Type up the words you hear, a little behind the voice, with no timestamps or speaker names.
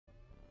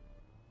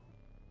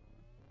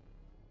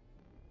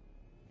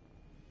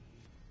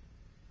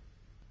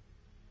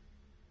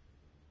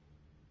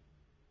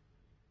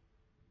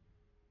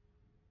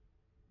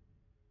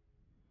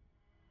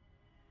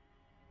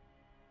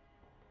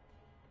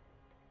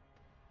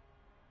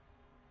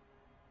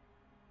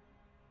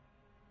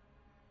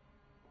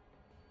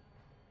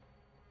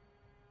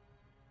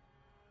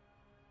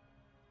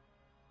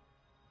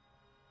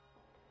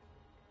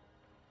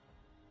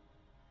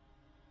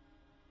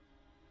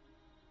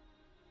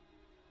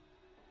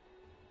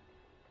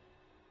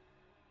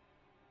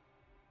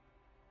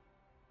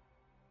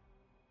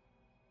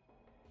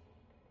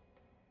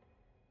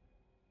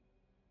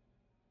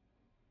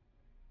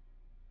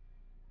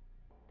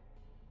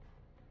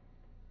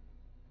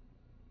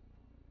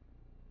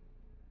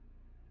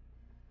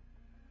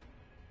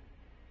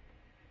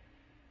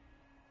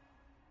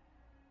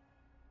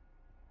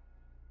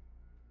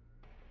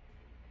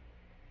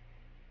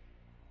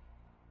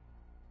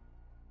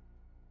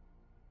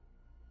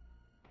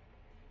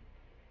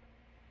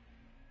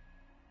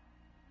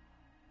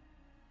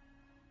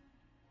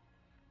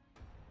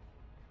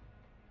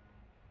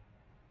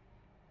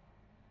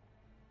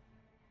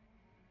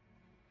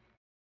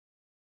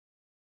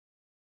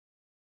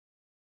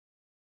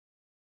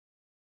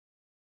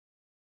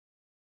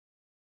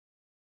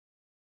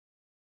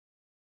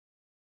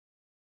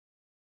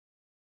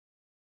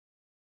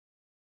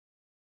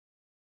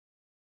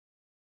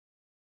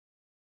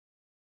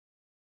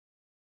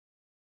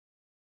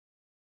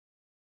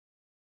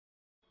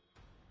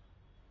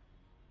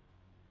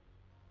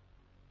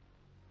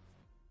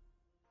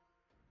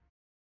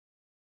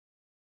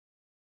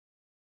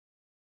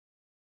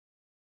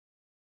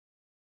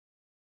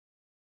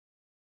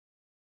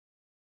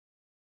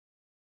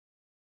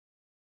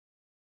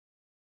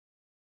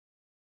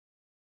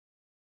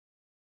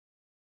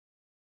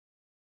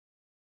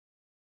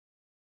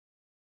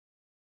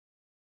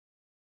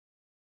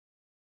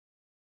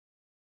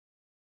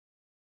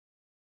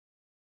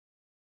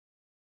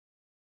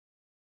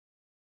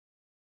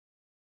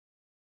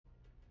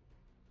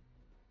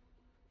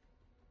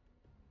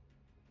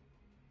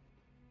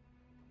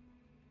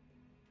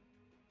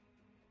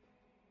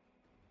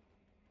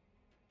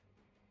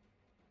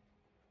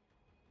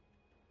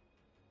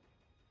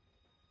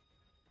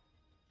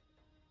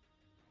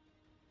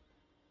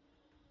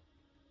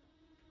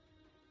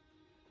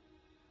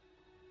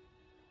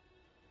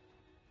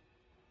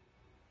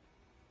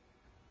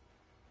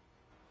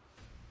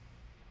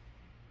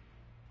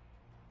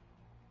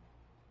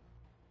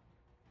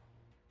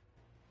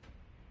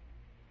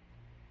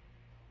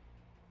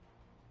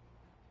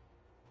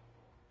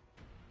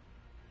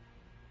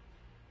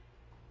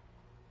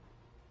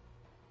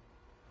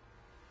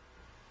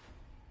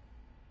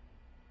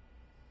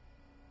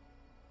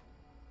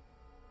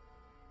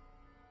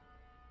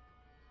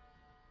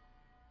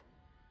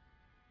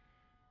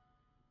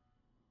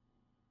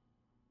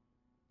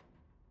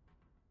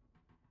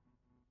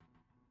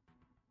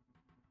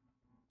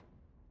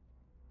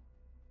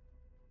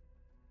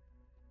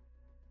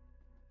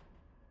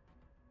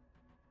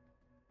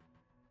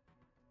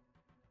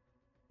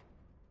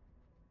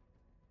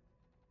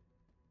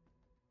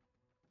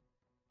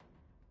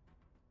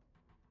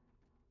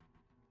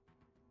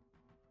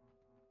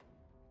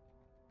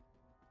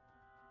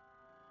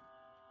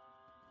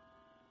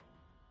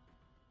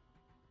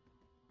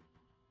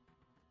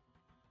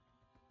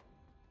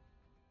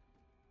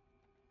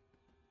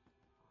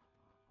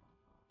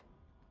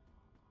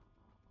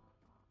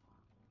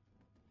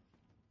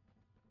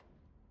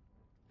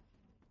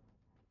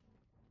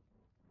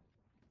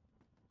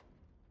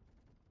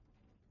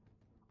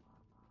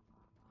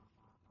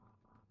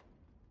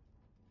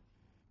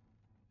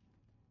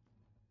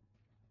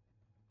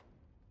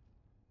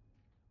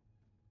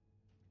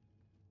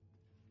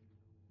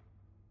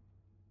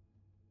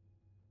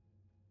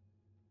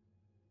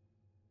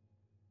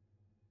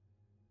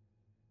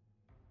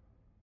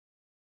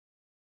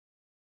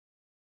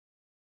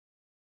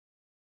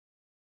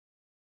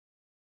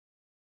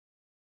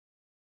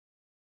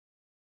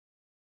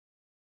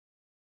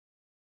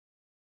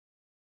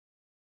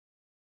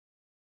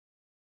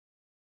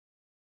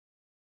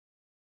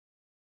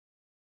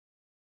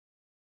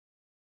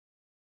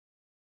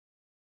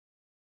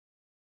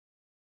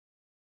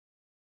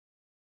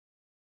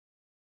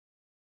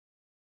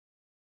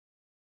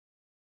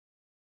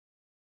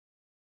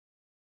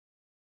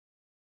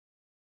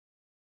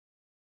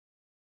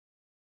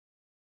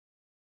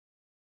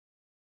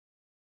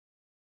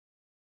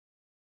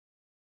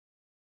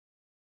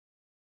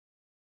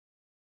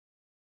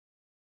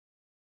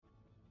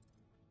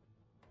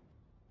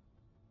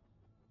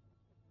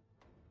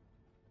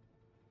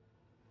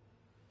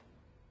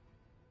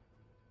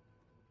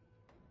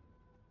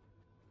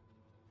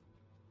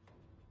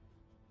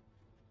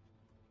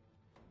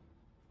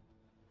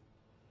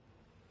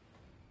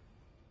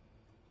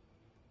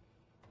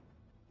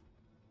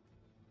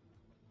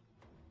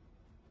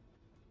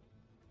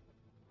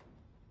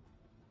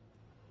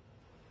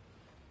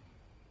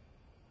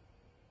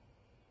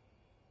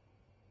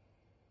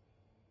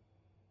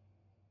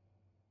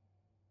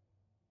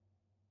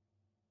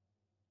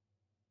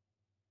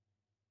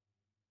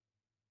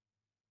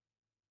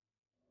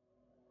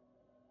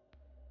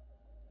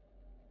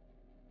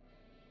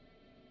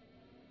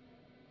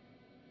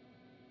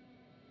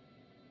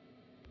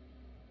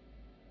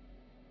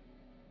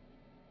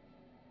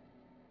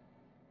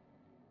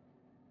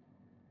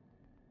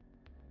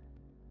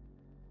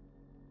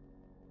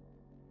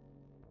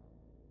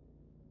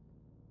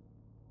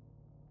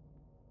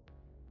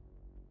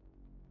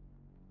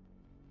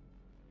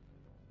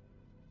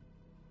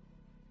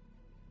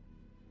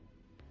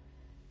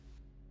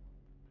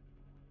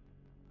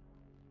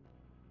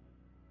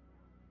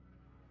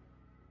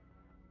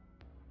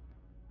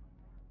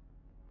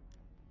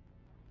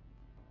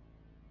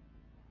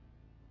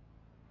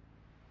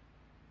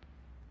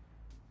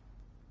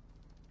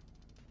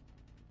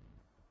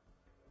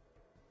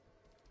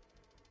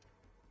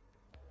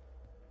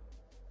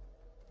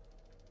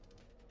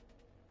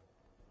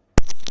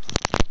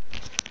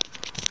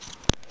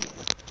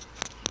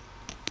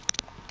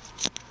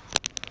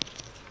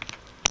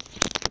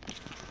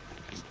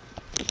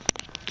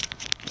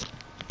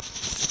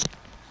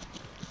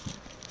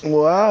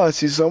Wow, I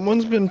see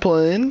someone's been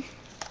playing.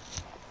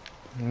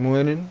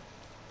 Winning.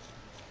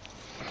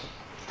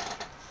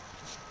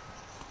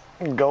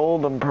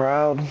 Gold, I'm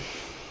proud.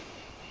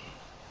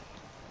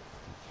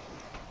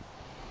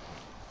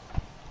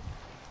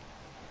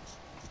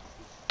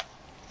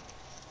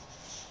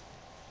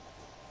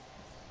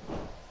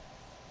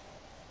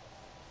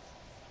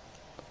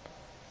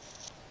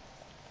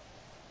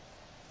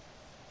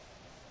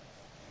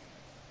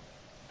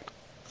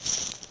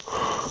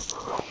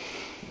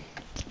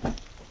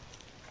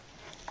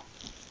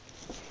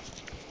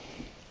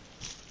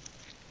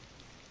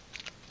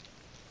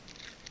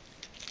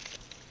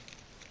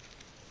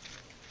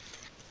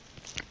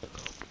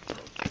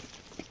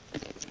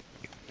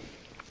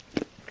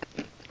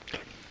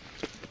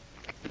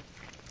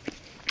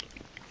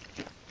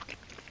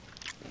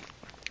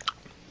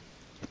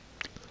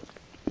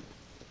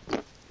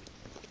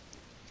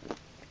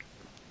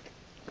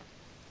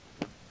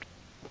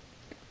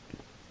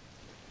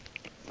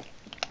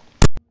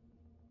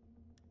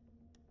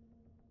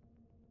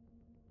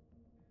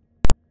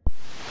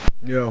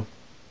 Yo.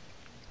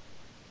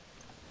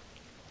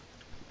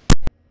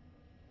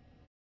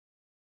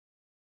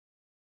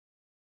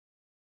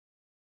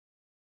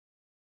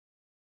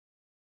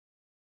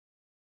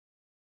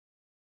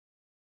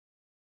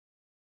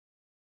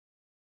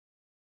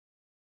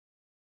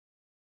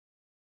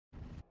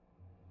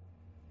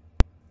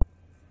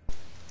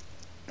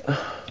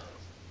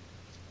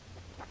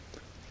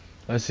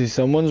 I see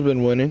someone's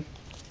been winning.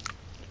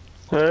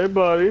 Hey,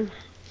 buddy.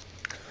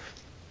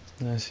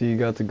 I see you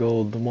got the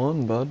gold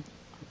one, bud.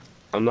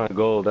 I'm not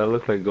gold. That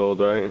looks like gold,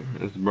 right?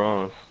 It's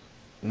bronze.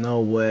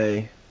 No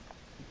way.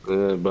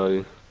 Yeah,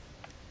 buddy.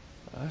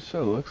 That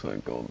shit looks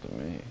like gold to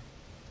me.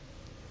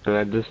 And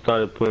I just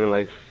started playing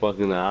like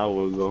fucking an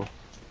hour ago.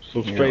 So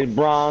Yo. straight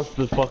bronze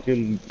to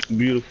fucking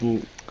beautiful,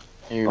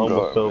 You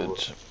almost silver.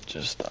 garbage.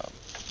 Just stop.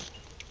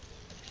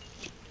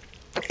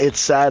 It's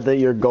sad that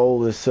your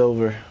gold is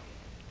silver.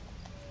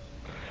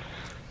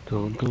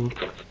 Dun, dun,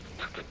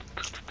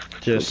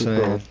 Just dun,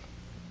 dun. saying.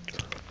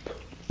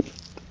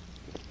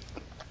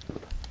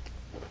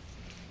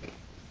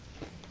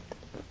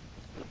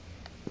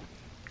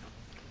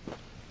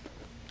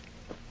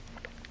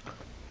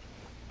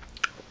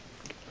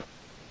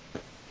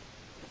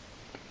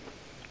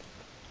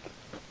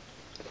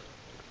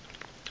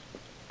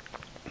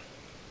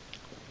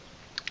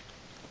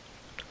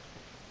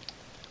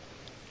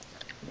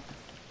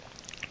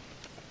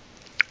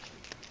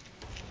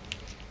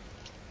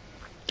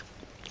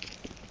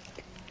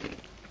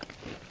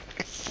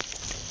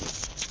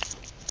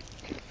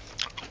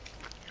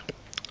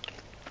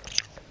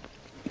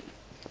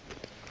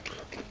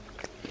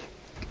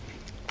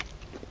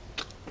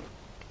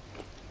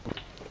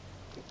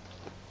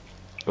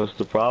 What's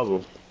the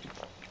problem?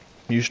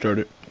 You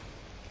started.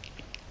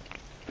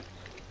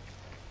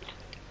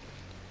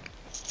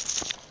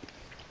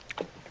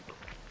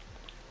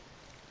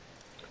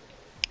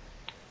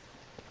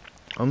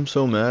 I'm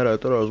so mad. I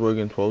thought I was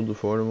working 12 to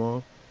 4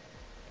 tomorrow.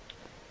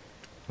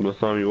 What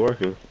time you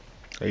working?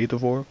 8 to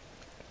 4.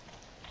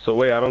 So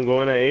wait, I don't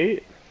go in at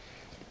 8?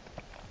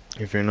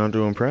 If you're not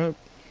doing prep.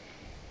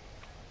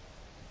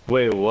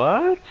 Wait,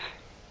 what?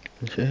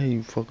 Yeah,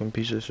 you fucking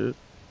piece of shit.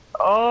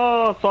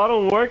 Oh, so I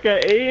don't work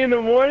at 8 in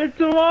the morning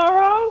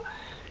tomorrow?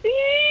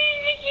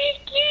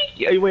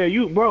 Hey, wait, are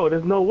you, bro?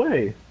 There's no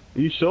way.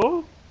 You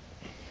sure?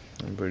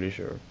 I'm pretty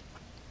sure.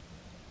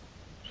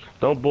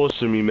 Don't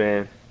bullshit me,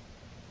 man.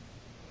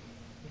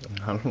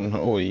 I don't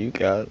know what you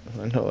got.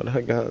 I know what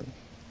I got.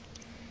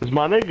 Cause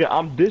my nigga,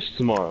 I'm dish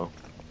tomorrow.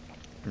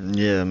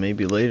 Yeah,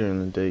 maybe later in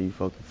the day, you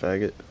fucking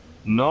faggot.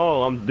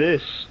 No, I'm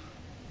dish.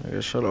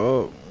 Nigga, shut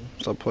up.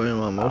 Stop playing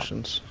my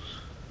emotions.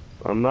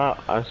 I'm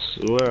not. I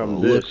swear, I'm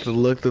Looked dish.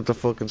 looked at the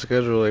fucking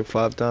schedule like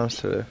 5 times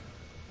today.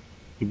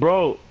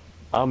 Bro,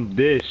 I'm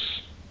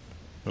dish.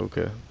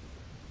 Okay.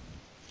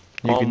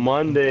 You On could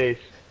Mondays,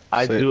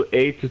 I say, do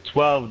 8 to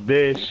 12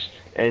 dish,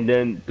 and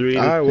then 3 to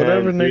alright,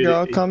 whatever, 10, 3 nigga.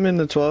 I'll to 8. come in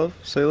the 12.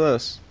 Say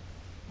less.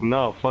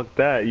 No, fuck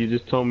that. You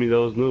just told me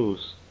those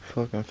news.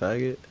 Fucking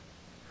faggot.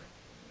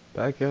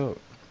 Back out.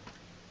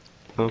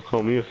 Don't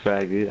call me a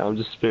faggot. I'm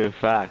just spitting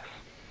facts.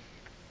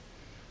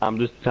 I'm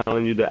just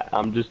telling you that.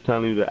 I'm just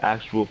telling you the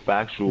actual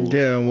factuals.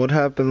 Yeah, and what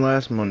happened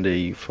last Monday,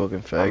 you fucking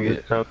I'm faggot?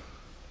 just telling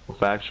you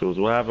the factuals.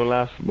 What happened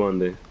last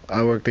Monday?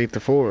 I worked 8 to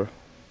 4.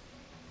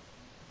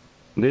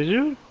 Did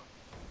you?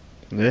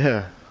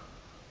 Yeah.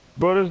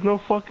 Bro, there's no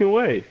fucking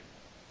way.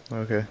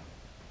 Okay.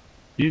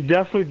 You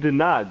definitely did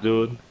not,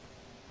 dude.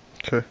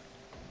 Okay.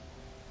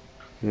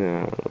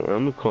 Yeah, I'm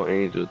gonna call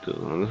Angel, dude.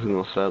 I'm just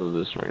gonna settle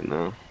this right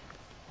now.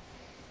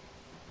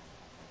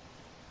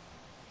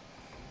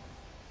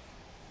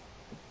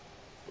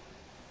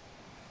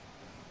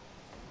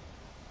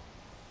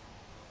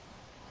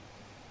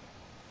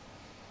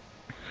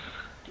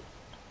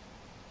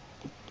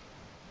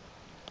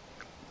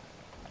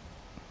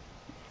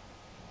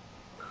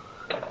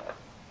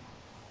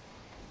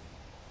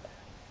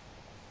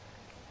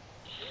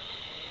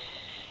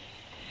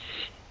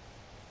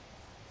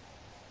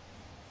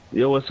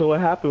 Yo, so what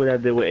happened with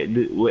that day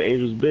with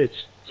Angel's bitch?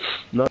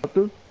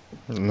 Nothing?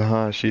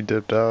 Nah, she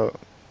dipped out.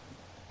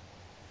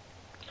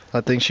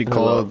 I think she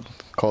Hello.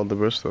 called the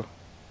Bristol.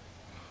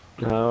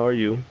 How are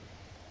you?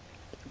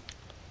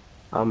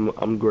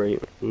 I'm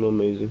great. I'm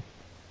amazing.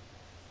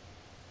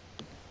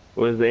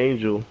 Where's the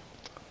angel?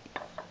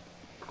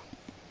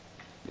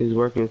 He's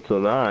working till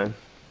 9.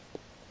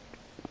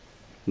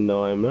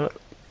 No, I'm not.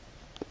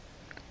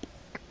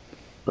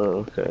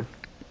 Oh, okay.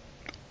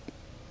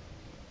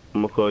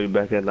 I'm gonna call you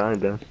back at 9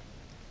 then.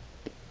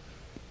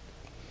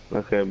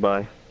 Okay,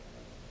 bye.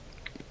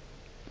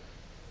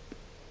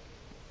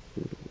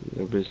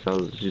 That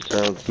bitch she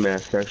sounds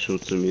mad sexual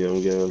to me.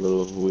 I'm getting a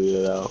little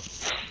weirded out.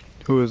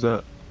 Who is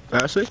that?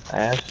 Ashley?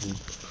 Ashley.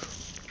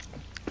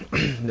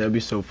 That'd be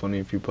so funny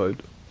if you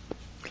played.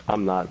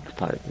 I'm not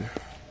piping.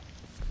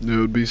 It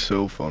would be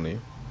so funny.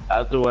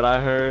 After what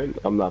I heard,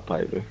 I'm not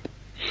piping.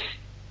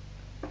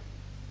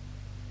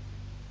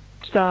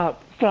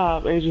 Stop,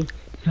 Angel.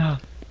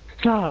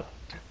 Stop.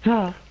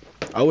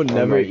 I would Oh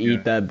never my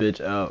eat God. that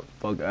bitch out.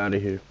 Fuck out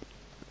of here.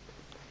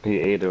 He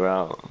ate her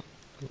out.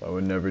 I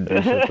would never do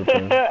such a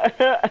thing.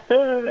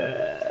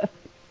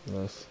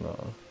 That's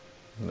not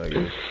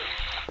negative.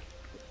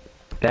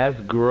 That's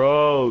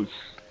gross.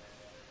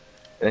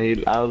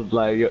 And I was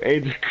like, yo,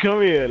 Angel,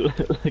 come here.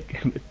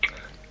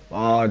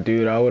 Oh,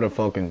 dude, I would have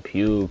fucking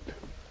puked.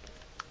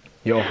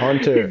 Yo,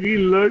 Hunter. He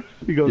looks,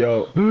 he goes,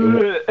 Yo,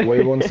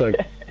 wait 1 sec.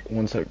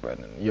 1 sec,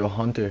 Brandon. Yo,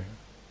 Hunter.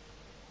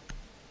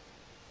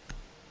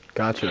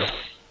 Gotcha.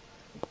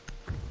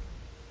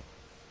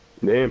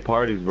 They in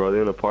parties, bro.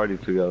 They in a party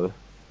together.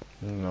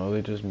 No,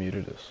 they just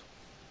muted us.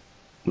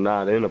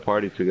 Nah, they in a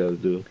party together,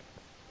 dude.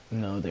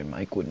 No, their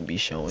mic wouldn't be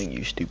showing,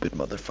 you stupid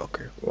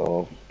motherfucker.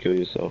 Oh, kill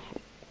yourself.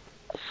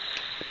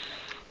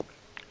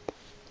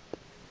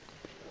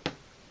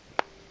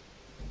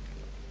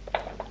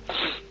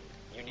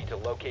 You need to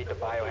locate the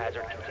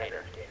biohazard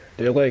container.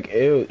 They're like,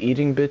 ew,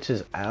 eating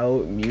bitches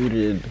out,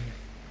 muted.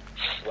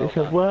 They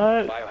said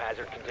what?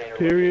 Biohazard container.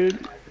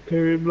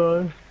 Period,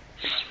 blood.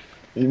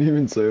 You didn't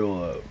even say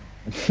all that.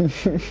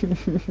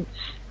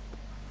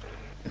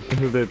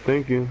 That's what they're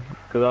thinking.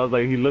 Cause I was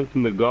like, he looked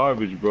in the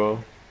garbage, bro.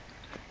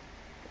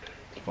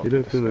 He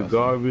looked in the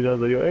garbage. I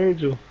was like, yo,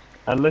 Angel.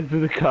 I looked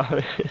in the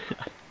garbage.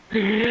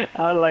 I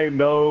was like,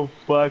 no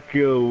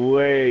fucking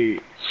way.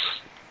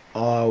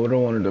 Oh, I would've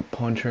wanted to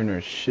punch her in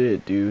her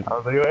shit, dude. I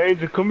was like, yo,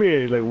 Angel, come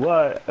here. He's like,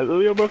 what? I was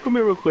like, yo, bro, come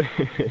here real quick.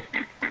 10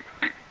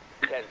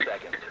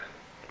 seconds.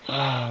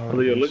 I was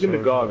like, yo, look in the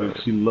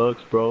garbage. She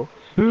looks, bro.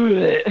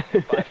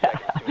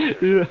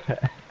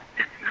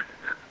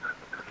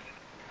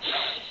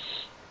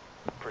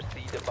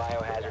 Proceed to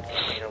biohazard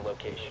container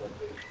location.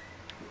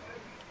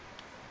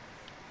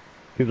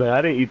 He's like,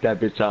 I didn't eat that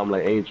bitch out. I'm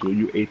like, Angel,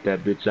 you ate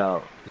that bitch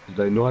out. He's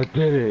like, no, I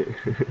didn't.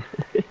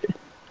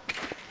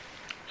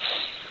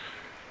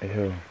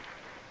 Ew.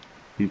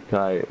 He's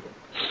tired.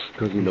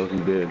 Because he knows he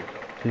did.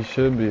 He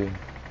should be.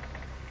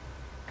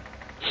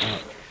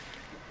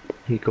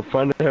 He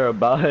confronted her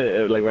about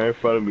it, like right in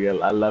front of me.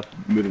 I left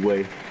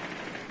midway.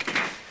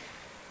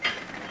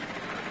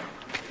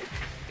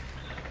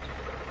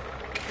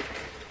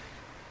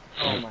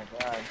 Oh my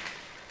god.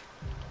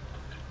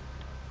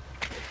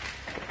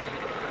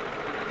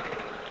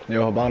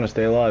 Yo, Habana,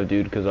 stay alive,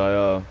 dude, cause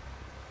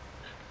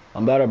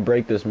I'm about to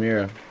break this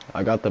mirror.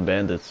 I got the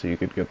bandits so you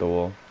could get the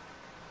wall.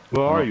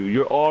 Where are you?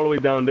 You're all the way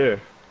down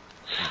there.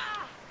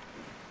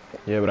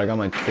 Yeah, but I got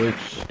my Twitch,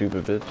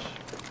 stupid bitch.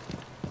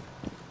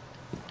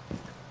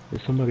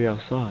 There's somebody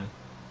outside.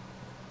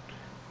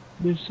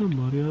 There's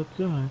somebody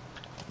outside.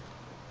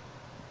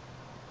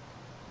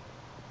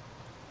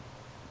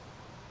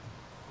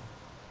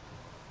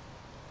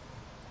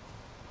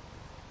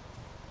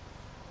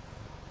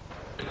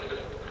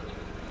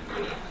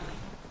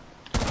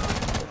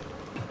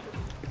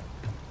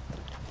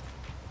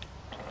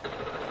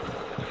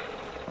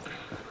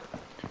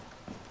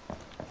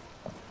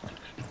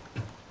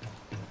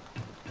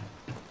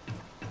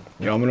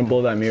 Yo, I'm gonna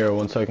blow that mirror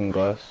 1 second,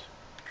 Glass.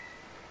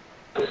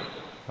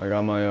 I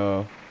got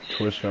my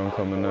Twitch on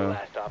coming now.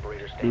 Last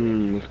operator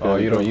standing. Oh,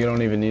 you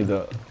don't even need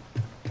that.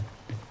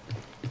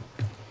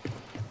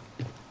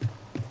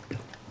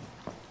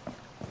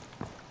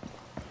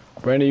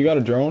 Brandon, you got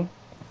a drone?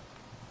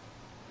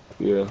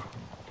 Yeah.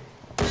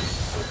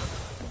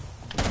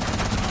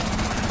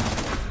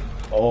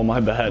 Oh, my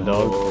bad,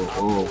 dog.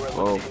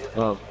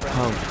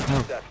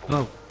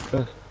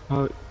 That's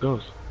how it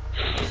goes.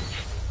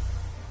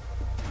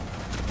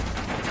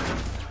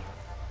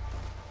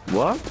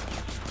 What?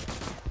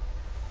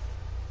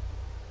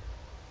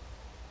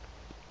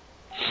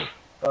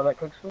 Oh, that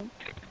cooks food?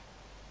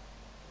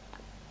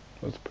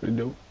 That's pretty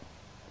dope.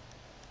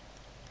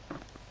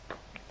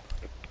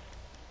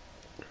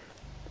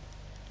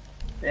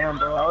 Damn,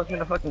 bro, I was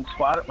gonna fucking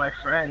squad at my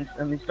friends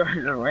and we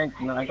started a rank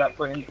and then I got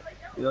put in,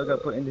 we all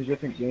got put into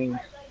different games.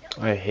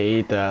 I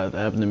hate that. That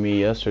happened to me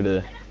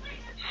yesterday.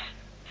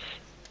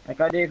 Like,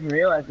 I didn't even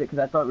realize it because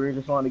I thought we were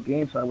just on the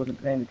game, so I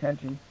wasn't paying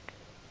attention.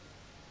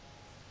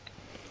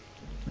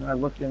 And I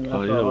looked in and I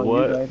Oh, saw yeah, all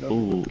what? you guys.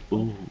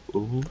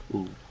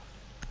 Ooh.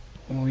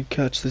 Let me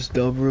catch this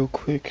dub real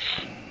quick.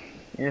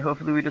 Yeah,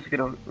 hopefully we just get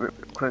a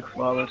quick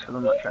flawless because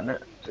I'm not trying to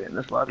stay in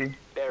this lobby,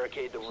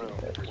 Barricade the room.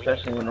 We need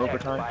especially to in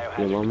protect the overtime. Yeah,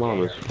 biohazard my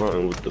mom is container.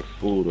 fronting with the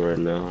food right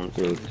now. I'm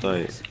getting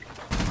tight.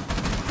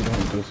 You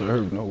don't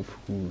deserve no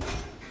food.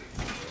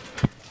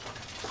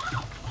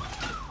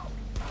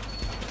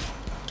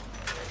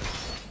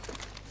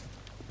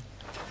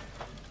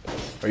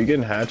 Are you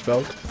getting hatch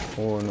belt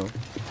or no?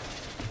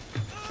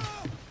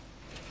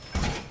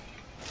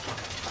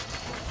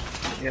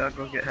 Yeah, I'll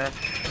go get hatch.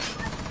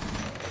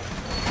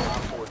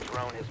 Op 4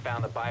 drone has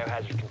found the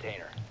biohazard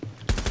container.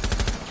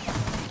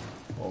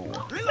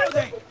 Oh.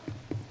 Reloading!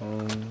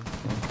 Okay.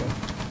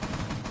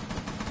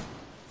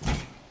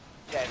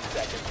 10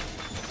 seconds.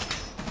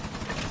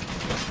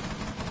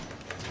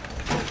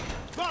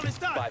 Ball is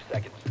done! 5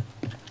 seconds.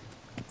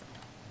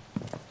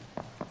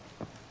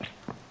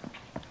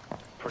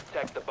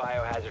 Protect the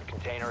biohazard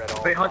container at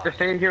all Wait, Hunter, costs.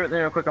 stay here with me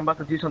real quick. I'm about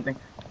to do something.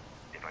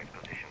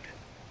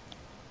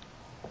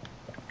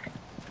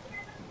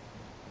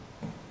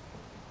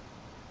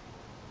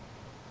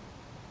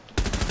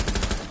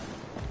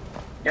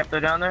 Yep,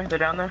 they're down there. They're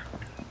down there.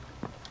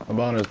 My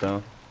bonner's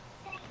down.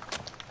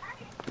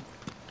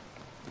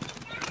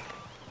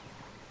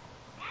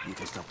 You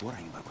can stop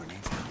worrying about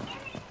grenades now.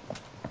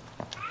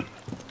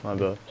 My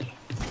bad.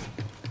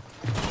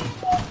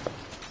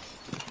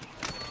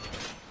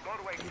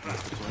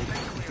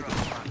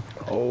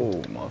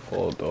 Oh, my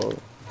fault, dog.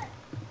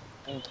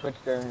 And switch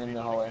there in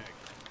the hallway.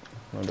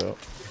 No doubt.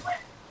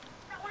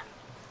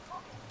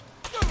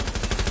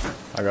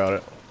 I got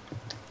it.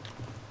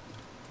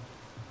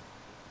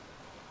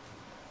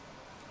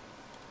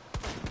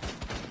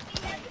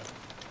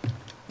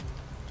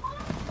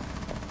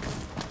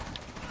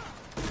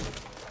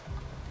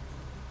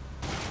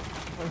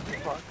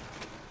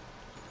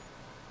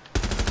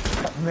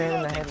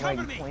 Man, I had Cover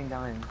like me. 20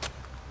 dimes.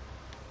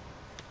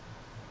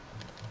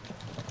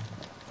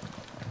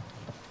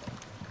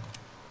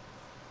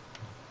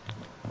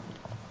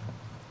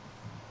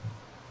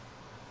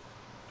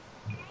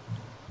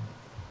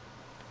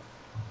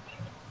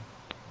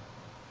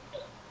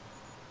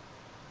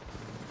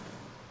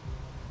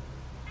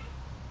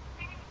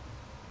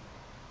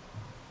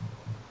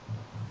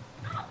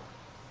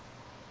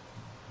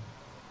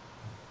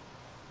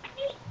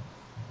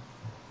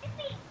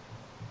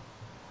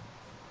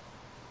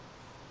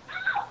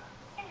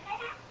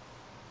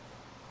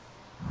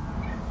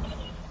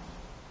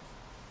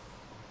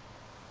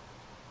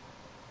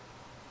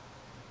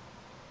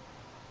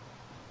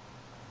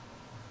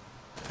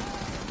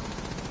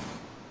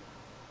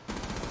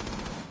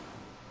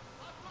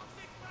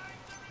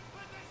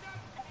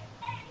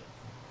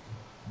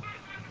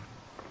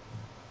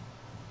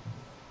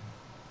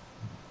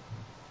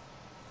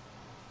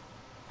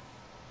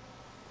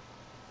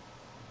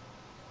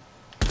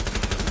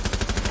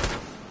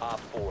 Op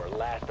 4,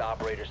 last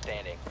operator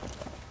standing.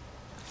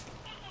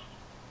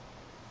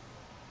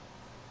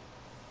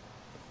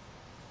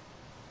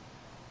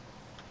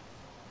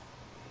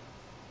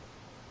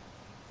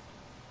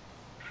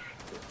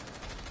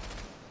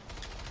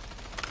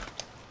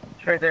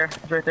 It's right there.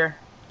 It's right there.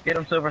 Get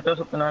him, Silver. Throw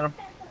something at him.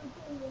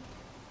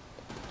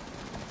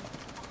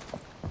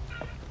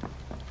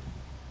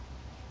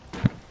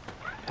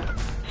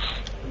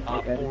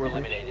 Op 4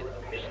 eliminated.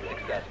 Mission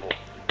successful.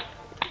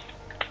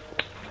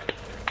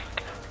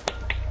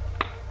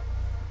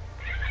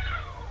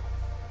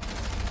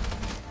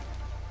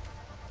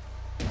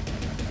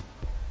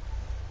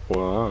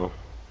 Wow.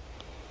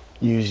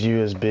 Use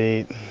you as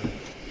bait.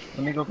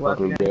 Let me go glass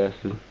Fucking again.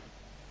 bastard.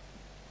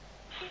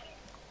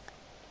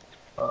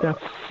 That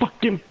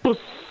fucking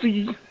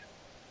pussy.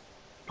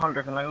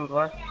 Hunter, can I go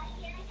glass?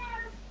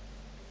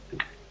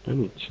 I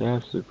need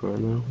chapstick right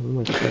now.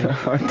 Where's my chapstick?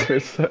 Hunter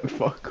said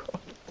fuck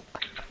off.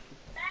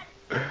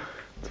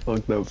 It's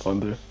fucked up,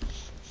 Hunter.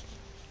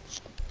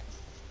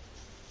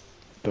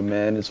 The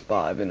man is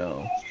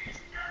 5-0.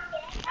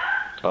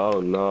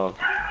 Oh no.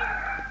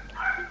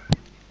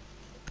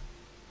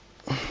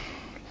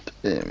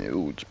 Damn,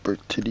 yo, it's brick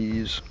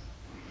titties.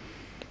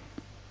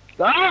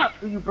 Stop!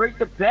 You break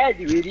the bed,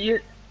 you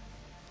idiot!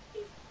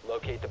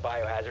 Locate the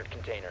biohazard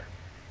container.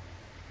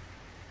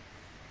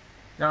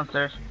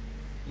 Downstairs.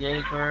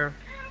 Yay for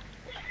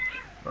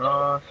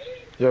Ross.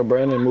 Yo,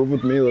 Brandon, move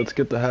with me. Let's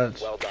get the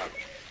hatch. Well done.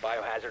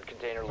 Biohazard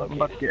container I'm about to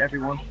located. get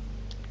everyone.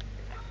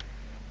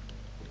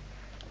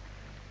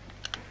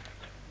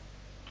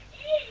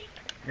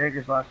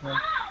 Jaeger's last name.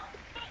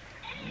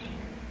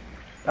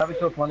 That'd be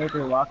so funny if they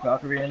locked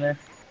Valkyrie in there.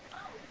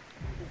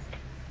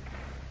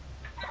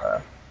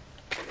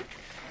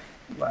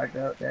 Lagged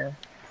out, damn.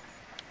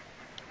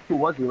 Who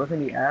was he?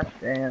 Wasn't he Ash?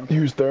 Damn.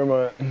 Use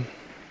thermite.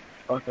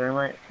 Oh,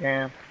 Thermite?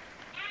 Damn.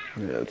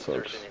 Yeah, it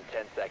sucks. Insertion in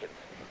 10 seconds.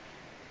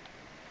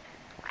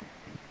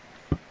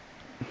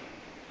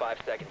 5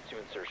 seconds to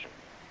insertion.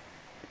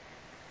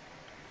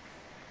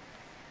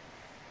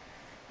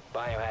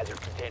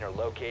 Biohazard container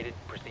located.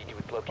 Proceed to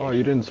its location. Oh,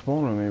 you didn't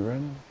spawn on me,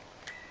 Brandon.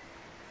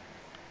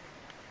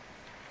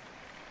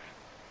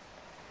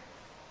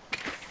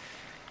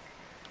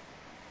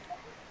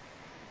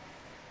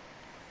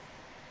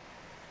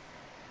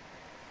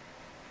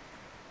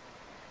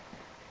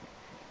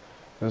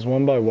 There's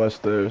one by West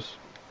stairs.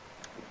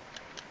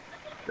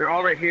 They're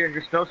all right here.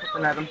 Just throw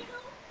something at them.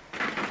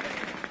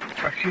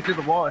 Or shoot through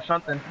the wall or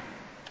something.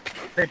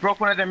 They broke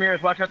one of their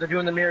mirrors. Watch out. They're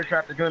doing the mirror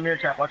trap. They're doing mirror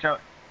trap. Watch out.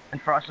 And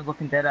Frost is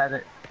looking dead at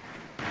it.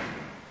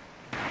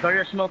 Throw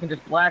your smoke and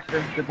just blast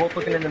them. They're both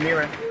looking in the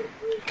mirror.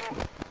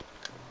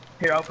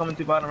 Here, I'll come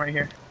into bottom right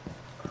here.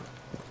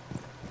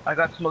 I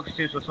got smokes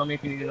too, so tell me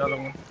if you need another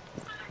one.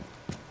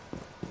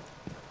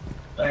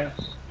 Thanks.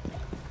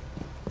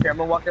 Here, I'm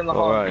gonna walk in the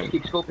hall. Alright. Just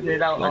keep scoping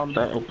it out. Like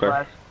that? Okay.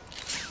 Glass.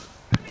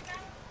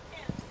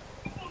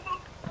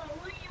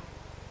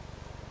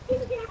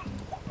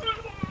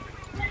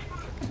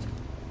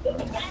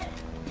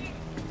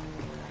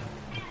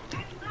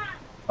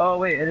 Oh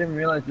wait, I didn't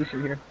realize this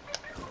was here.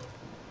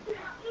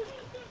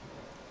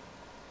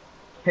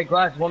 Hey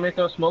Glass, want me to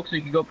throw smoke so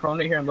you can go prone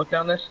right here and look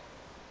down this?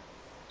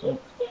 Oh!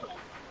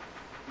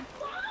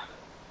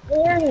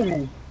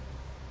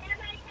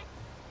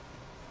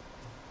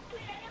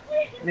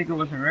 Nigga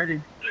wasn't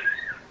ready.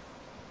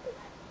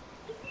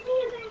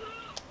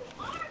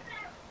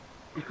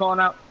 He's calling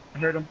out. I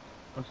heard him.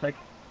 One sec.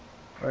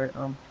 Alright,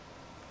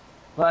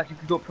 Glass, you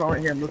can go prone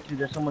right here and look through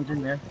there. Someone's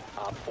in there.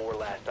 Op 4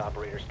 last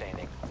operator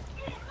standing.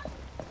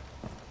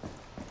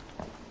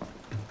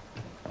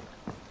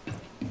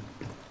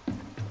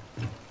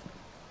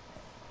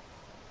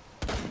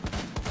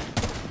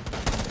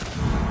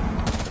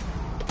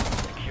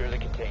 Secure the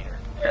container.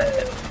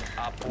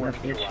 Op 4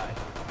 neutralized.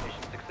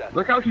 Mission successful.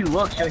 Look how he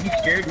looks, yo. He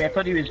scared me. I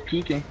thought he was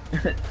peeking.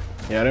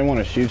 Yeah, I didn't want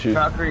to shoot you.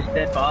 After his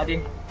dead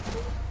body.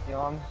 Yo,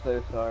 I'm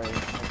so sorry. My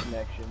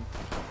connection.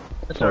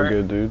 That's It's all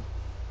good, dude.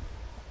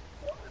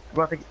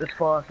 We're about to get this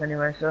fall off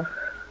anyway, so.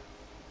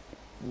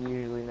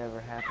 Usually never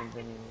happens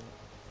anymore.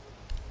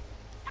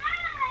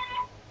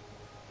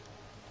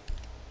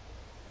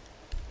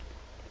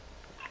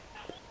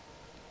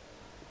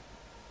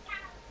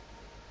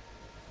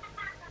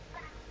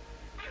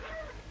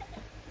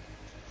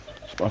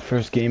 It's my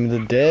first game of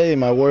the day,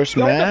 my worst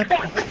map.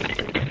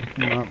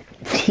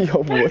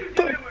 Yo, what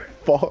the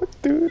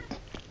fuck, dude?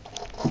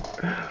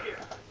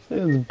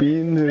 He's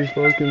beating his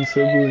fucking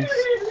siblings.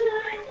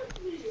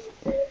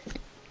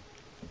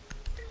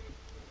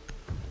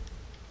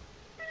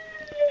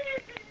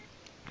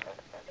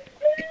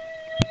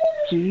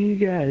 You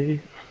got it.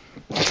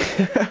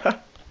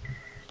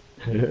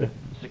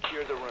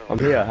 Secure the room. I'm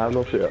here. I have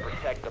no fear.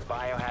 Protect the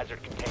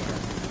biohazard container.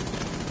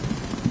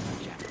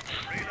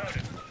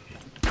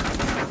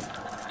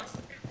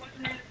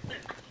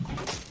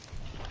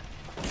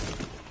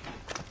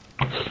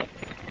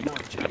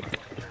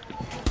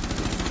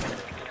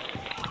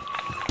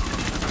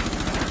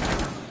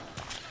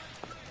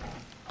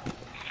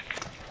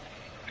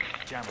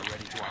 Jammer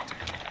ready to arm.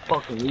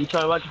 Fucking, you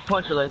trying to watch a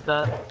puncher like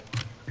that?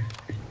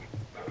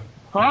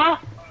 Huh?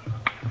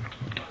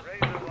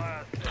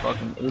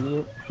 Fucking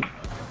idiot.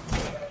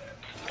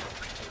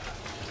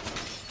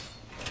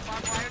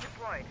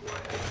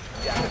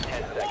 Down to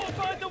 10 seconds.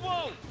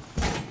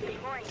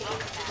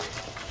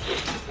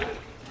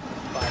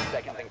 5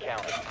 seconds and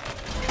counting.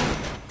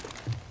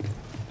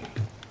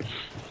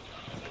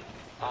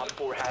 Op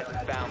 4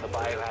 hasn't found the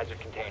biohazard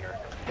container.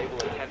 They will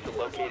attempt to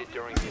locate it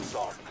during the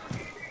assault.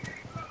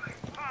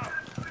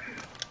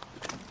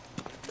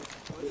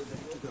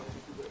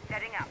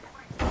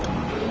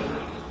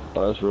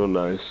 Oh, that's real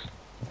nice.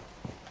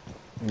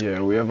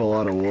 Yeah, we have a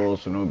lot of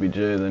walls and OBJ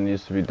that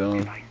needs to be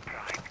done.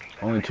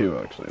 Only 2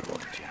 actually,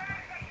 but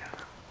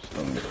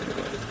still needs to be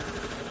done.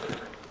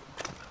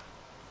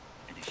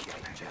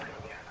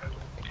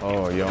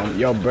 Oh,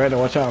 yo, Brandon,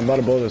 watch out! I'm about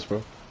to blow this,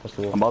 bro. What's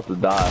the wall? I'm about to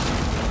die.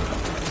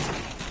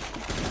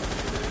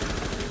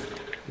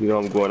 You know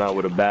I'm going out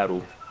with a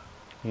battle.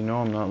 You know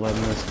I'm not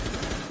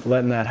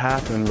letting that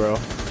happen, bro.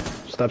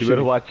 Stop You shooting.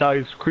 better watch out.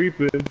 He's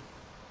creeping.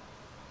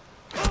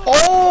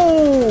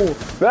 Oh!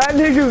 That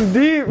nigga's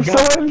deep,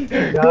 son!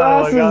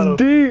 Glass I got is him.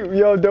 deep!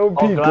 Yo, don't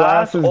peek.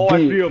 Glass is Oh, I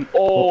see deep. him.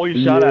 Oh,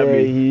 he shot at Yeah,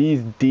 me.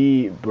 he's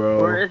deep,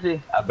 bro. Where is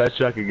he? I bet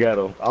you I could get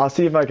him. I'll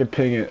see if I can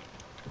ping it.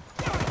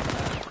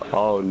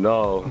 Oh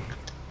no.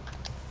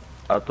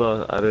 I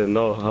didn't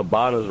know.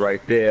 Habana's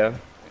right there.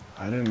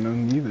 I didn't know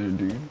neither,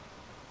 dude.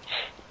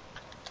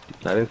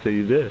 I didn't say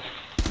you did.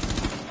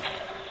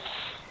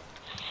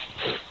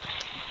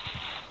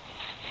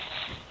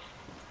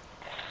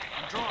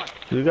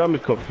 You got me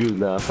confused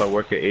now if I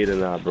work at 8 or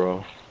not,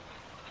 bro.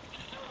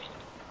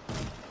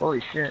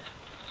 Holy shit.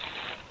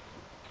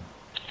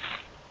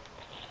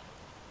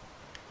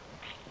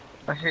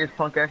 I see his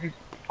punk ass. He's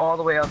all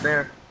the way out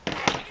there.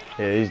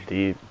 Yeah, he's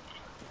deep.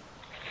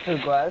 Who,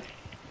 Glass?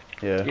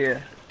 Yeah. Yeah.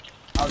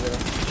 I'll get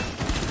him.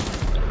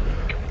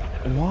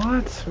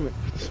 What?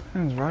 This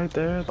man's right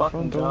there at the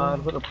Fucking front door.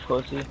 god, what a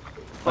pussy.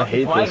 I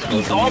hate Why this is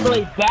he fucking all the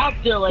game. way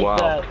back there like Wow.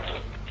 that?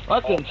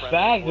 Fucking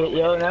faggot,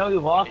 yo. Now he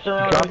walks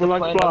around Drop it and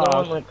like playing another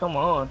flies. one. Like, come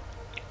on.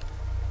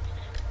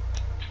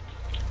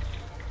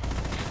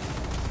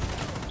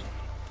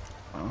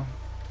 Oh.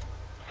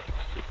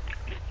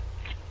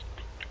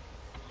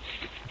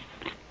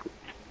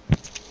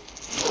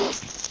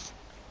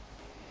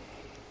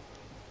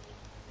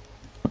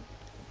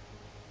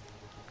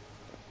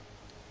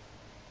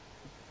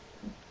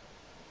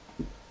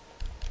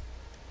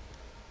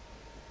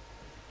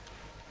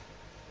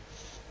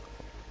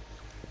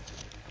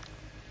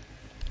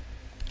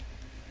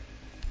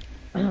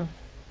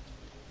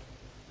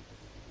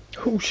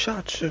 Who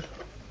shot you?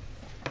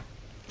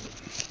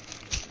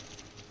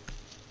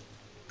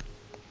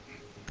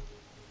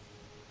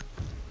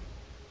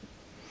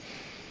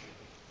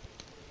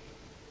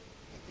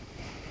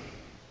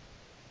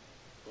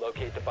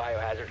 Locate the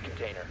biohazard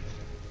container.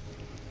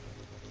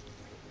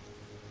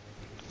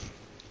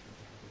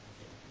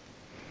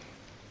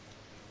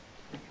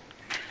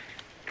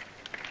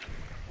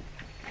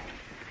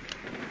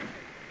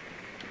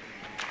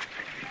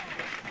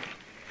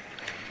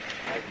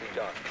 Nicely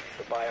done.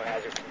 The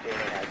biohazard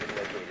container has been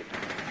located.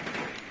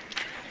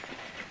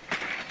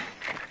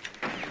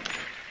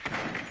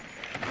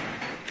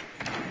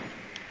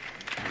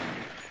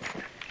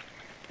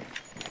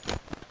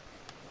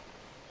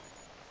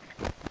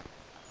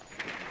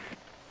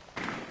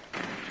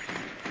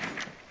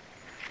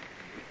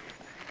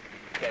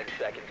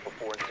 Seconds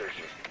before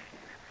insertion.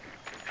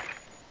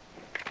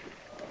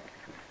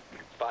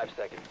 5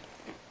 seconds.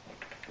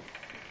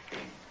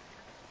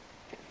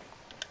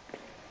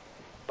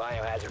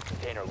 Biohazard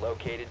container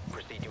located.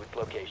 Proceed to its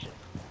location.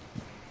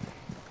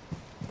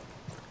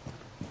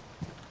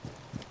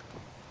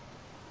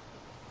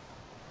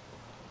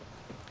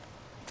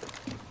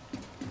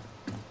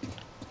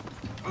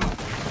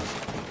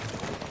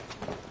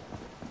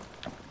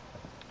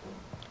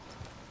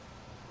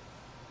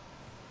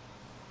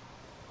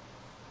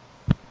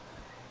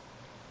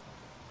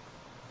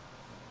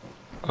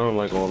 I don't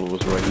like all of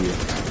us right here.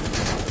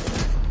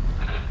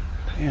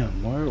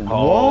 Damn,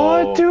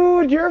 Oh. what,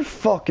 dude? You're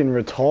fucking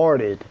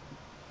retarded.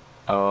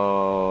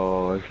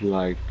 Oh, it's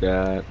like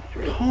that.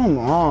 Come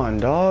on,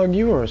 dog.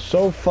 You are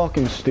so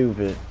fucking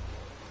stupid.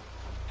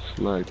 It's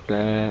like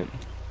that.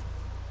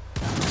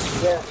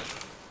 Yeah.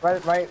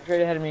 Right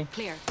straight ahead of me.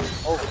 Clear.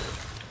 Oh.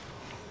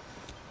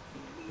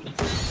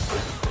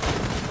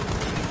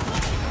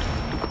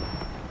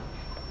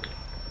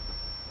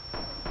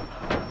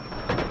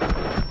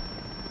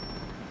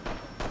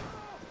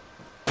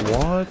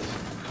 What?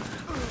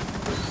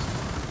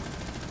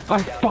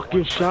 I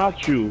fucking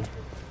shot you.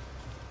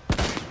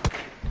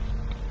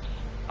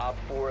 Op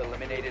 4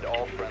 eliminated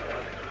all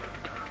friendlies.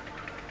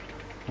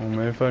 Oh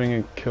man, if I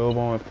didn't get killed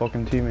by my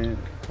fucking teammate,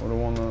 I would've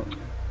won that.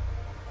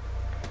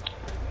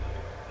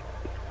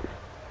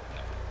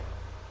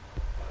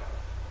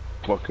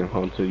 Fucking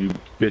Hunter, you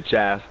bitch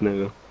ass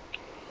nigga.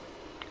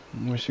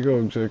 Where she go,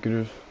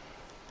 executive?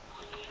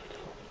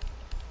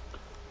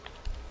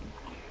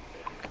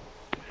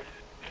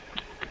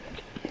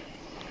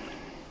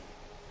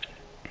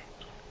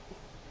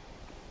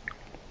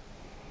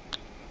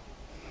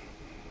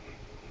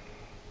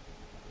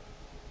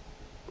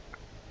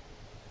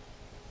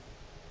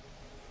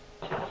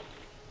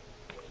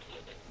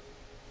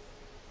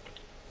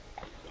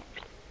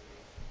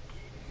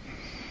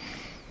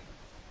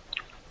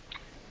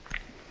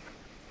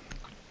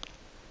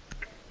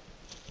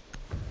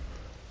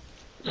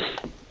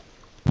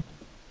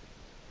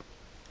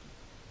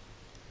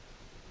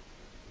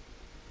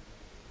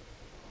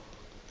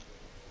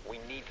 We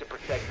need to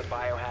protect the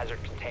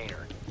biohazard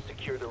container.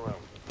 Secure the room.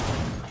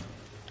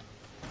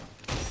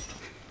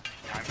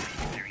 Time for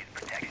some serious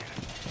protection.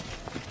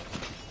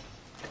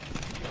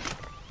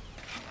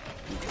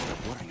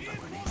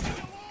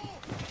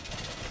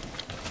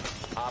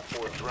 Op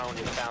 4 drone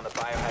has found the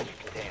biohazard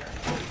container.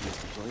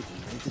 Deployed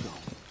and ready to go.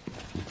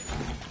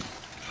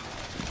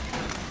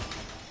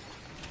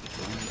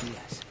 Throwing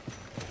BS.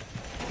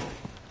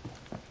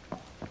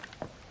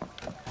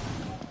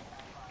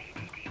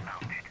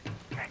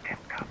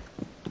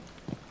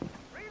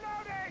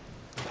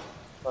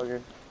 Oh,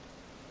 good.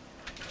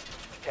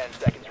 10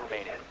 seconds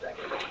remaining.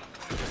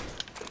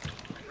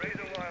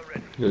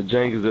 Yo,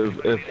 Jenkins,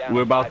 if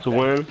we're about to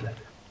win,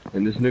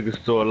 and this nigga's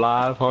still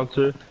alive,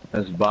 Hunter,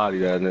 let's body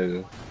that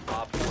nigga.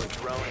 Op 4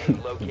 drone has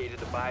located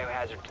the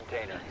biohazard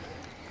container.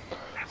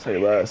 Say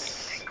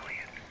less.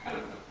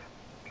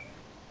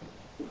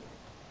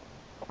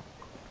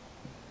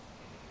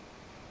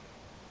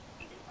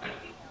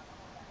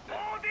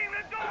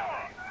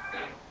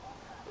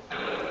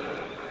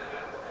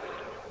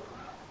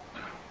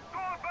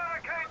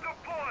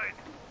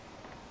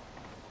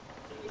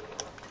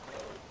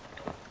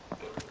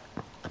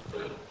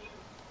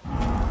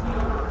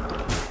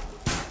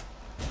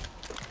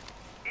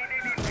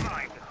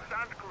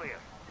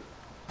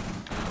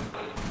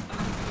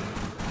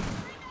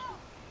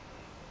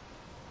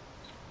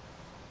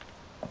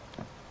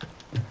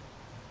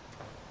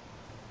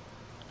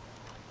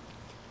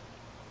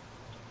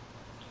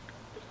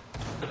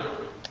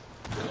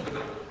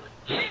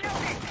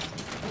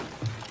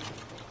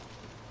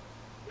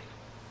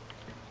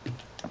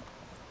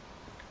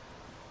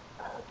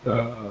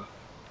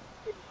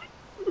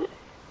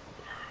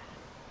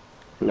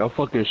 I'm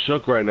fucking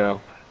shook right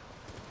now.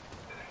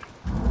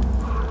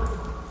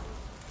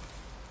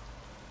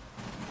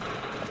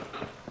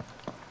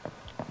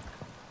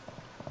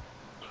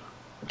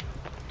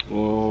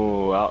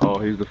 Oh, uh-oh,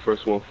 he's the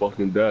first one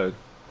fucking dead.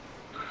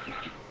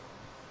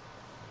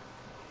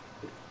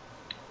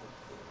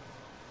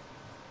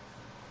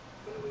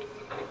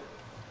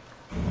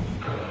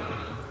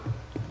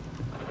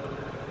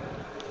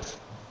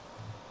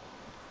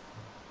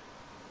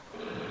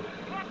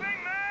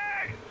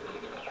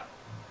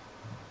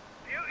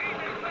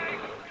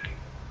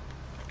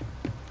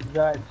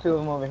 got two of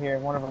them over here.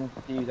 One of them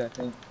Steve's, I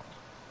think.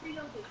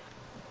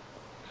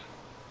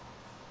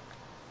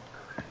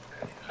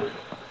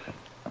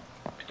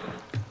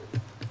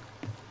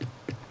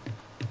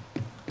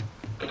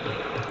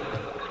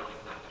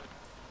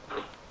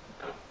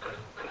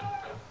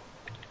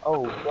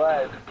 Oh,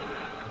 what?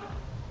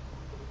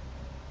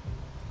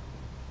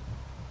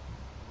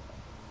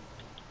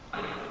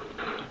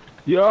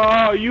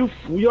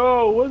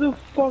 Yo, where the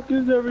fuck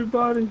is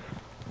everybody?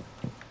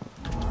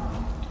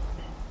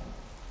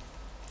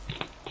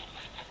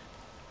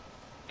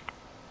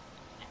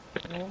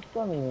 Man,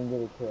 don't even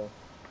get a kill.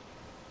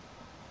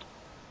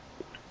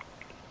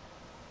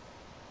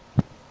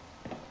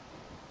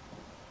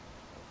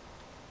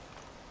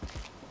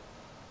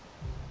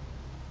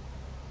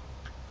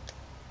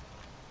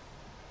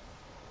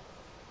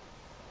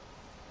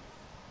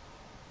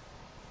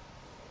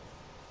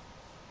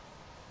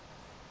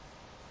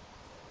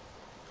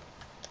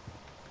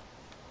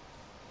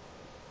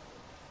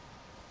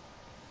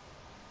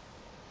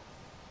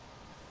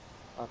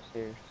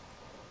 Upstairs.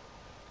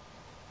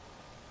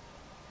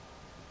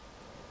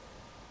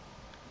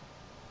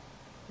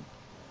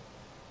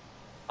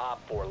 Op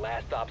 4,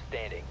 last stop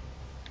standing.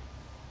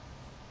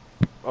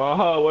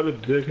 Oh, what a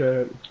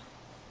dickhead.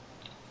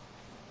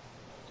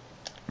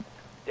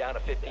 Down to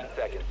 15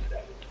 seconds.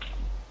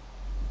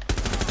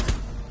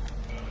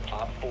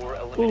 Op 4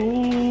 eliminated.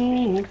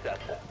 Mission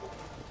successful.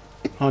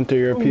 Hunter,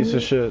 you're a piece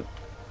of shit.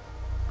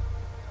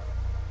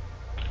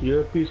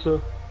 You're a piece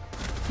of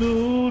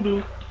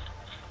doo-doo.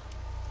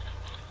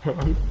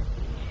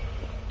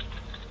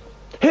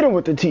 Hit him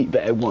with the tea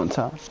bag one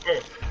time.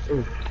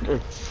 You're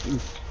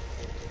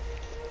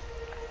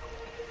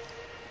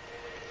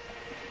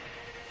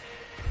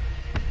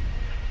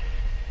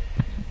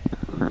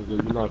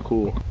not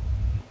cool.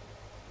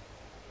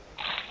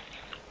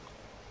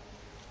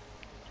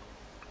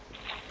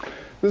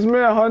 This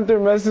man Hunter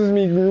messes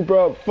me group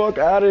up. Fuck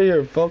out of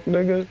here, fuck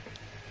nigga.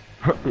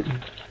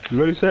 You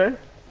what he said?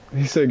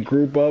 He said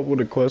group up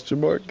with a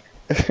question mark.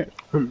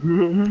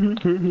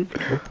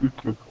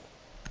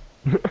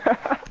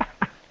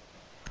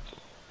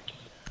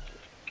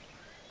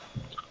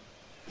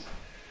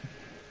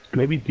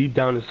 Maybe deep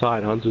down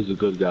inside, Hunter's a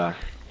good guy.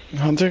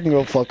 Hunter can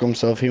go fuck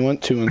himself. He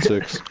went 2 and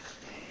 6.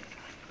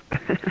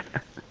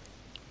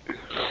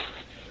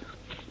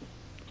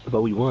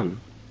 But we won.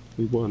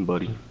 We won,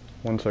 buddy.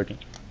 1 second.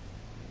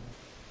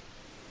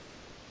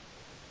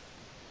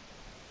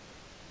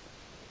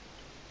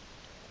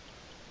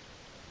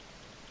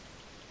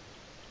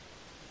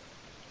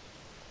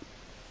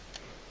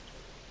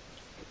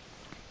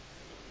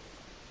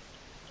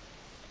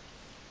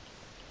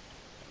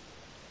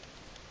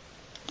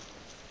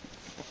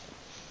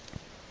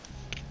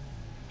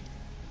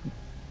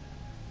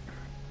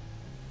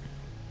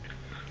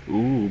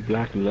 Ooh,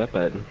 black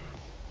leopard.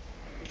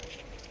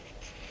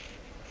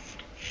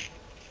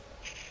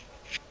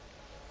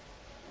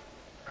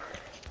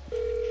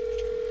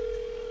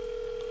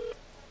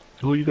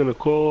 Who you gonna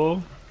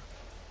call?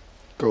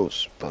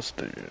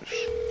 Ghostbusters.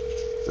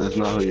 That's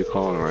not who you're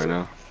calling right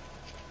now.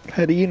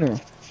 How do you know?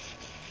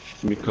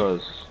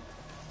 Because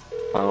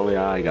only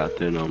I got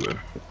their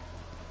number.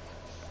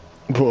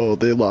 Whoa,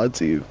 they lied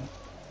to you.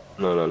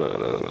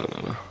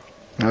 No.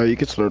 Oh, you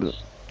can start it.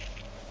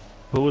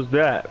 Who was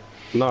that?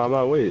 No, I'm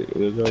not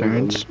waiting.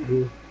 Terrence?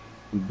 I'm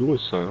doing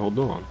something. Hold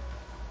on.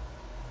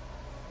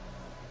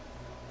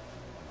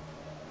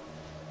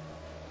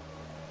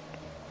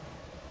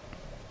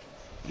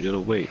 You gotta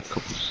wait a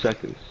couple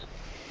seconds.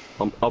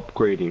 I'm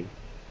upgrading.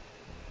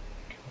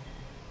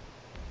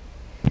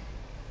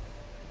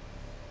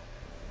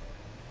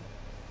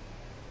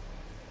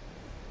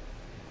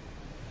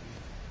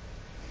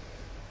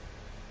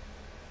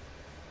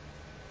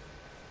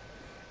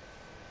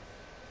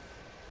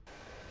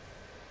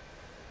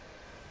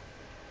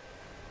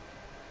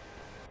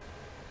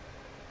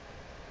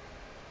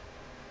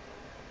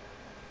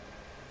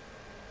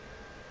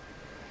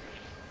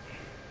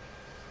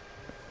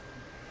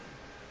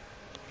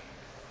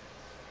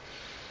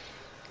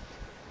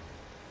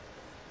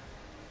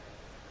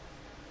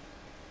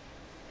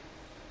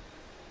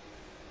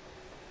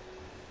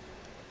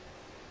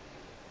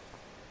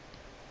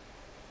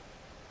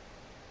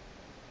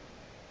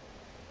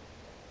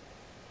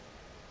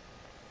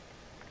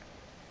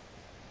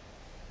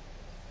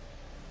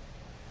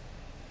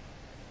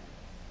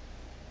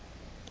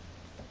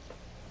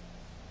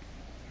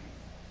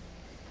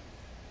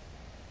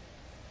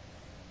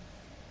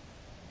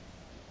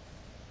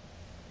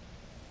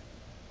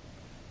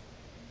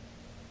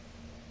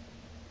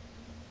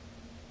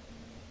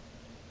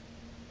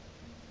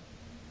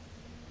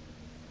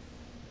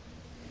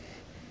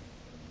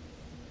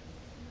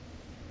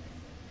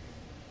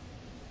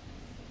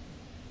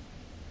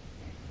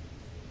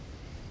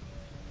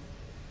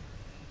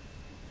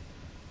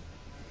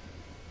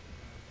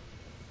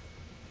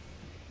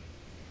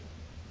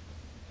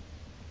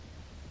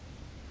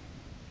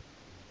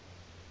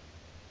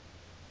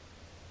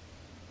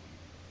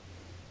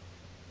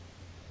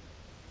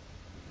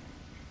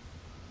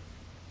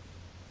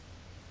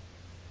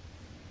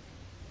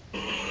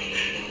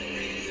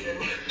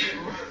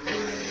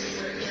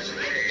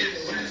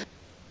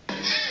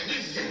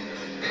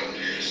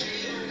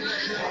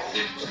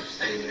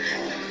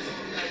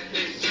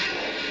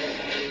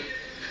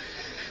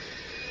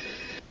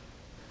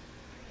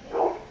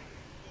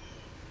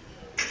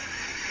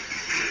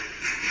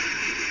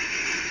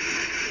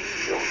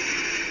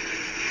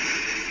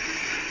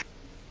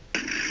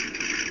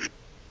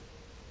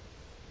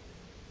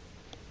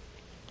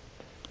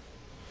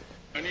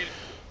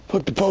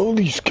 Fuck the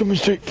police coming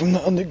straight from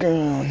the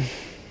underground.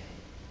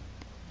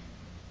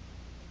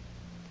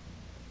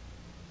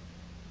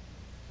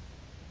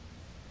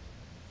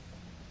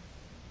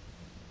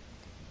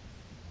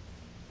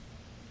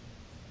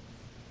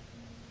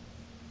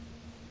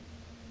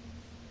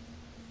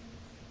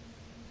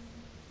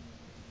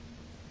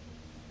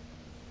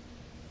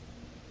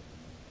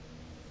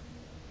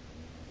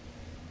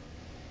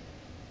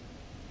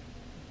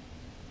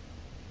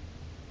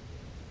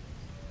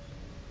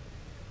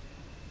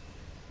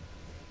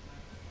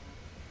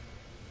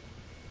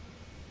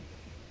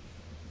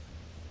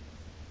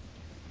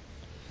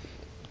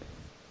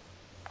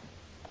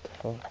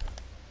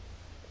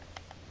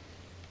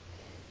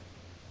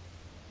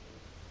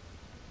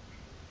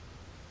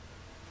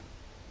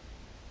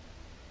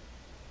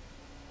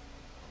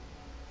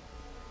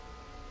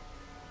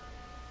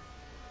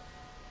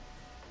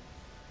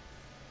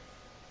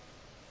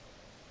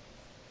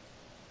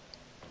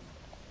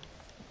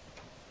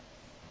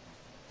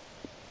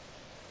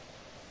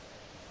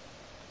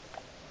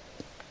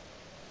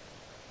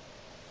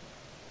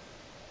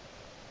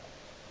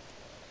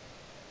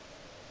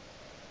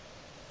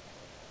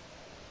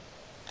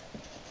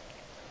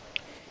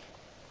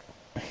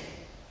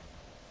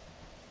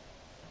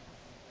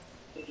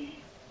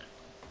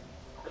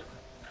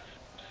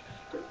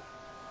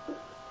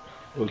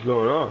 What's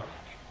going on?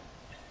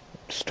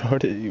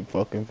 Started, you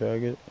fucking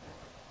faggot.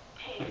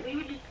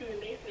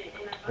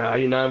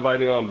 You not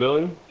inviting on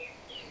Billy?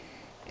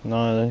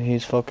 Nah,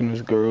 he's fucking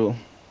his girl.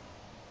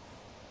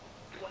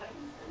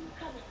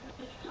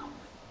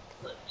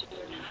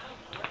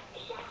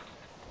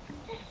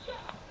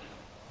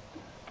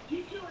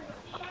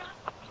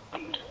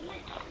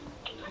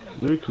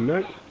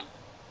 Reconnect?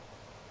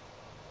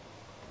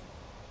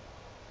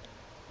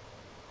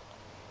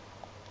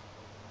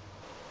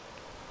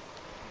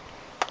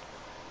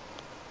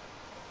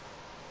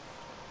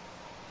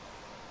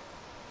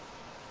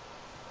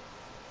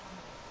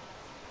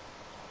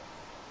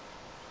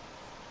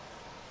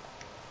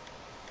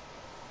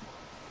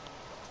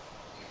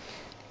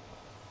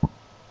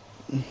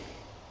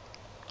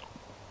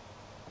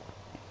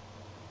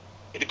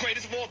 The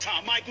greatest of all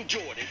time, Michael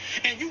Jordan,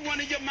 and you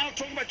running your mouth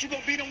talking about you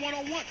gonna beat him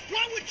one-on-one.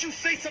 Why would you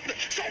say something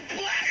so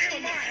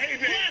blasphemous?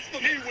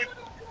 Blasphemous.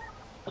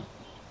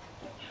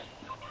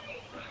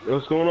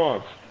 What's going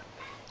on?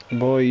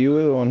 Boy, you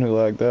were the one who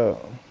lagged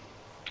out.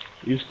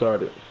 You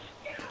started.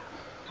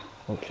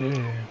 Okay.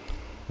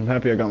 I'm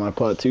happy I got my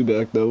plot 2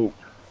 back though.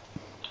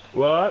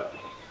 What?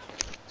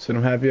 Said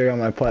I'm happy I got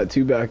my plot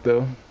 2 back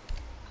though.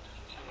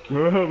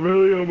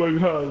 Really? Oh my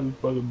god, I'm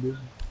fucking busy.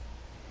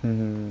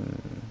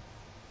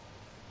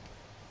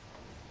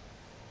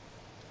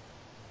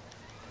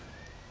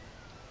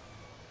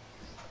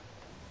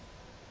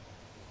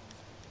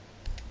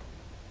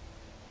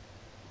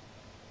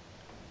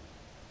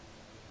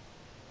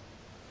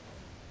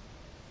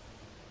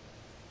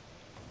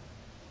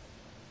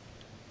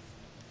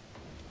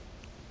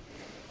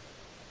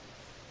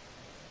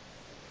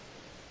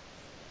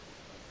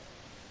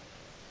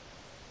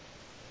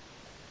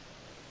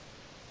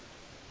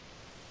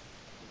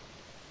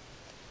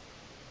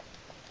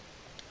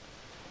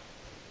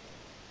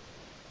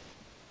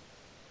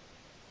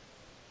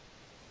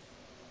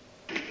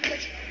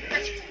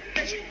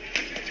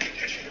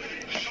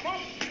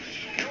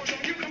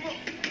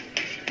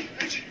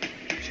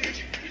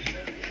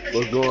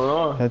 What's going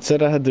on? That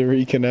said I had to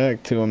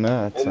reconnect to a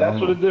match. And that's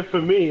what it did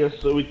for me,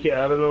 so we can't,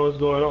 I don't know what's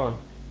going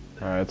on.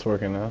 Alright, it's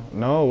working now.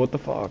 No, what the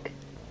fuck?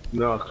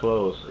 No,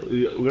 close.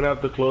 We're gonna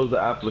have to close the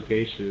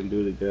application and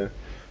do it again.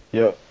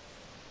 Yep.